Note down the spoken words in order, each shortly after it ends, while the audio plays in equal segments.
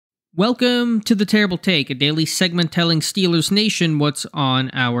Welcome to The Terrible Take, a daily segment telling Steelers Nation what's on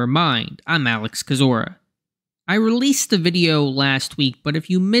our mind. I'm Alex Kozora. I released the video last week, but if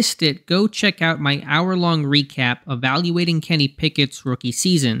you missed it, go check out my hour-long recap evaluating Kenny Pickett's rookie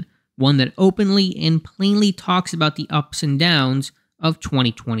season, one that openly and plainly talks about the ups and downs of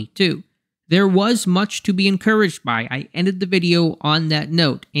 2022. There was much to be encouraged by. I ended the video on that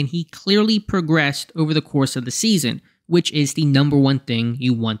note, and he clearly progressed over the course of the season, which is the number one thing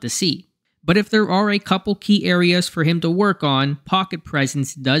you want to see. But if there are a couple key areas for him to work on, pocket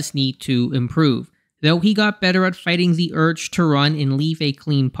presence does need to improve. Though he got better at fighting the urge to run and leave a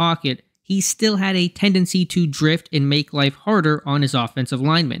clean pocket, he still had a tendency to drift and make life harder on his offensive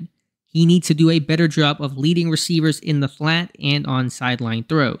linemen. He needs to do a better job of leading receivers in the flat and on sideline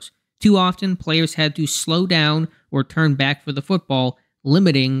throws. Too often, players had to slow down or turn back for the football,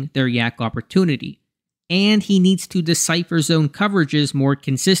 limiting their yak opportunity. And he needs to decipher zone coverages more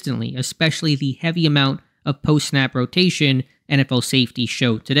consistently, especially the heavy amount of post-snap rotation NFL safeties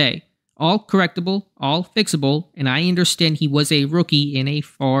showed today. All correctable, all fixable, and I understand he was a rookie in a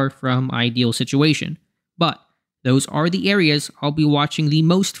far from ideal situation. But those are the areas I'll be watching the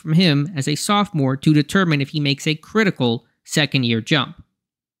most from him as a sophomore to determine if he makes a critical second-year jump.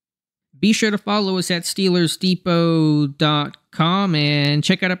 Be sure to follow us at SteelersDepot.com and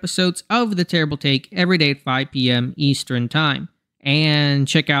check out episodes of The Terrible Take every day at 5 p.m. Eastern Time. And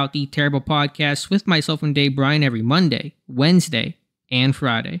check out The Terrible Podcast with myself and Dave Bryan every Monday, Wednesday, and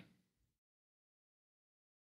Friday.